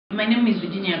My name is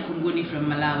Virginia Khunguni from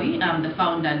Malawi. I'm the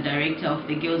founder and director of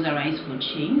the Girls Arise for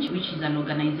Change, which is an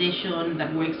organization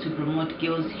that works to promote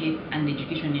girls' health and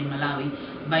education in Malawi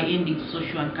by ending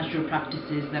social and cultural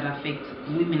practices that affect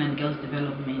women and girls'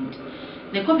 development.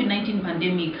 The COVID-19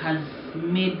 pandemic has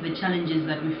made the challenges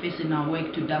that we face in our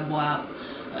work to double up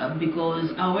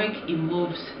because our work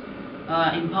involves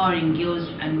empowering girls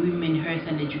and women health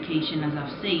and education, as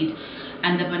I've said,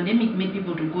 and the pandemic made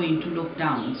people to go into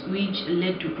lockdowns, which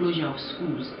led to closure of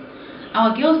schools.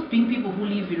 Our girls, being people who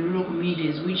live in rural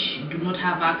communities which do not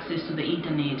have access to the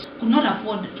internet, could not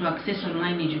afford to access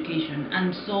online education,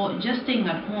 and so just staying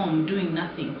at home doing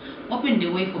nothing opened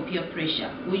the way for peer pressure,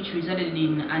 which resulted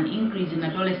in an increase in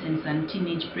adolescents and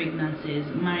teenage pregnancies,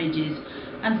 marriages,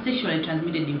 and sexually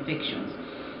transmitted infections.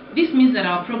 This means that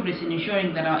our progress in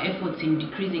ensuring that our efforts in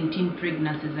decreasing teen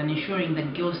pregnancies and ensuring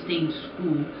that girls stay in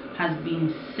school has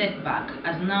been set back,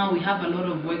 as now we have a lot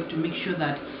of work to make sure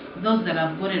that those that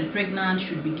have gotten pregnant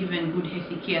should be given good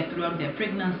healthy care throughout their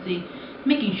pregnancy,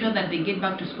 making sure that they get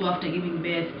back to school after giving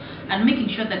birth, and making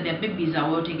sure that their babies are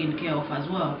well taken care of as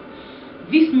well.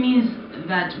 This means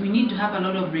that we need to have a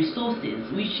lot of resources,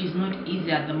 which is not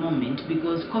easy at the moment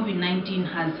because COVID-19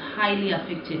 has highly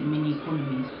affected many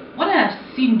economies. What I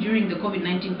have seen during the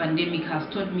COVID-19 pandemic has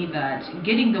taught me that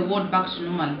getting the world back to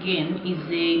normal again is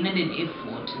a needed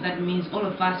effort. That means all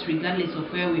of us, regardless of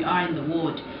where we are in the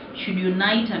world, should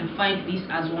unite and fight this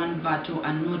as one battle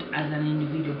and not as an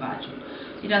individual battle.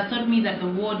 It has taught me that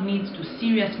the world needs to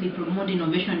seriously promote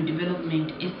innovation and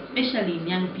development, especially in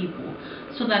young people,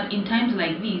 so that in times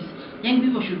like these, young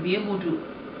people should be able to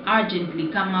urgently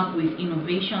come up with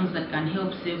innovations that can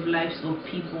help save lives of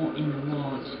people in the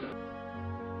world.